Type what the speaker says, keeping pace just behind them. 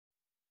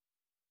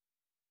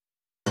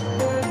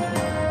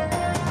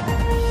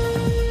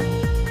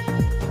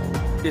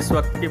इस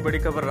वक्त की बड़ी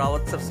खबर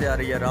रावतसर से आ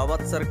रही है।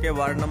 रावतसर के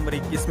वार्ड नंबर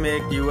 21 में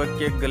एक युवक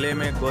के गले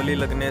में गोली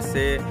लगने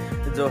से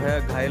जो है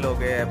घायल हो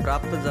गया है।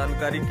 प्राप्त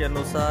जानकारी के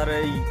अनुसार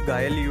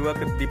घायल युवक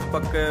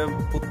दीपक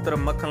पुत्र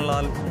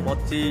मक्खनलाल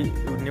मोची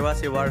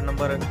निवासी वार्ड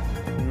नंबर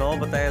 9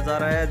 बताया जा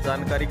रहा है।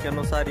 जानकारी के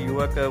अनुसार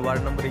युवक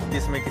वार्ड नंबर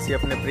 21 में किसी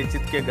अपने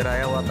परिचित के घर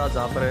आया हुआ था,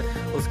 जहां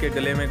पर उसके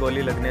गले में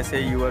गोली लगने से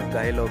युवक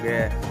घायल हो गया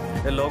है।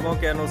 लोगों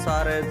के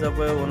अनुसार जब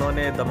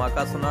उन्होंने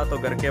धमाका सुना तो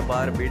घर के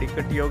बाहर भीड़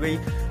इकट्ठी हो गई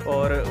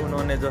और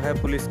उन्होंने जो है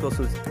पुलिस को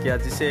सूचित किया,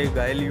 जिसे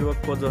घायल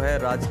युवक को जो है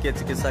राजकीय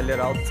चिकित्सालय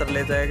रावतसर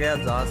ले जाया गया,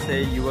 जहां से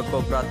युवक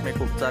को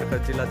प्राथमिक उपचार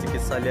कर जिला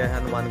चिकित्सालय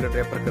हनुमानगढ़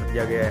रेफर कर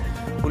दिया गया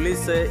है।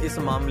 पुलिस इस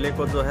मामले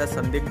को जो है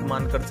संदिग्ध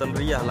मानकर चल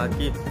रही है।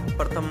 हालांकि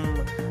प्रथम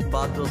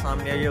बात जो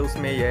सामने आई है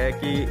उसमें यह है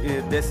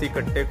कि देसी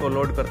कट्टे को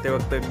लोड करते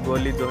वक्त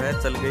गोली जो है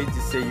चल गई,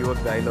 जिससे युवक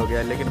घायल हो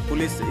गया। लेकिन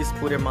पुलिस इस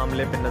पूरे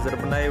मामले पे नजर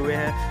बनाए हुए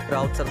हैं।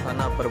 रावतसर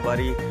थाना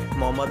प्रभारी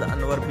मोहम्मद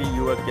अनवर भी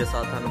युवक के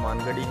साथ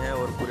हनुमानगढ़ी हैं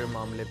और पूरे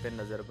मामले पे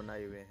नजर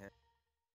बनाए हुए हैं।